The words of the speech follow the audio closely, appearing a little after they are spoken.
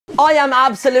I am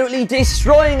absolutely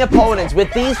destroying opponents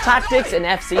with these tactics in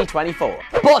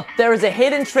FC24. But there is a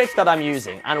hidden trick that I'm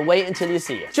using, and wait until you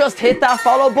see it. Just hit that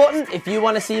follow button if you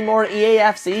want to see more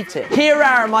EAFC tips. Here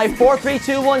are my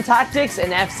 4-3-2-1 tactics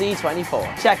in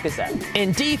FC24. Check this out.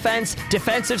 In defense,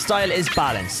 defensive style is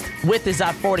balanced. Width is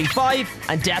at 45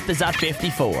 and depth is at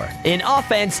 54. In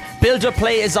offense, build-up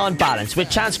play is on balance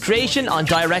with chance creation on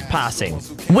direct passing.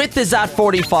 Width is at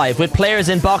 45 with players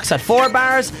in box at 4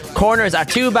 bars, corners at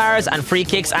 2 bars and free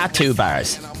kicks at 2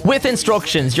 bars. With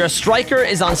instructions, your striker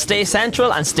is on stay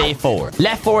central and stay forward.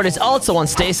 Left forward is also on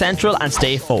stay central and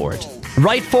stay forward.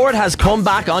 Right forward has come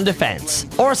back on defense.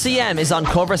 RCM is on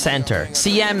cover center.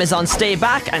 CM is on stay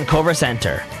back and cover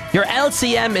center. Your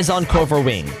LCM is on cover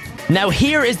wing. Now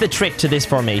here is the trick to this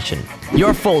formation.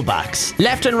 Your fullbacks,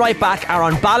 left and right back, are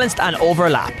unbalanced and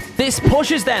overlap. This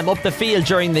pushes them up the field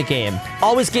during the game,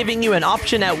 always giving you an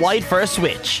option out wide for a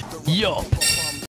switch. Yup.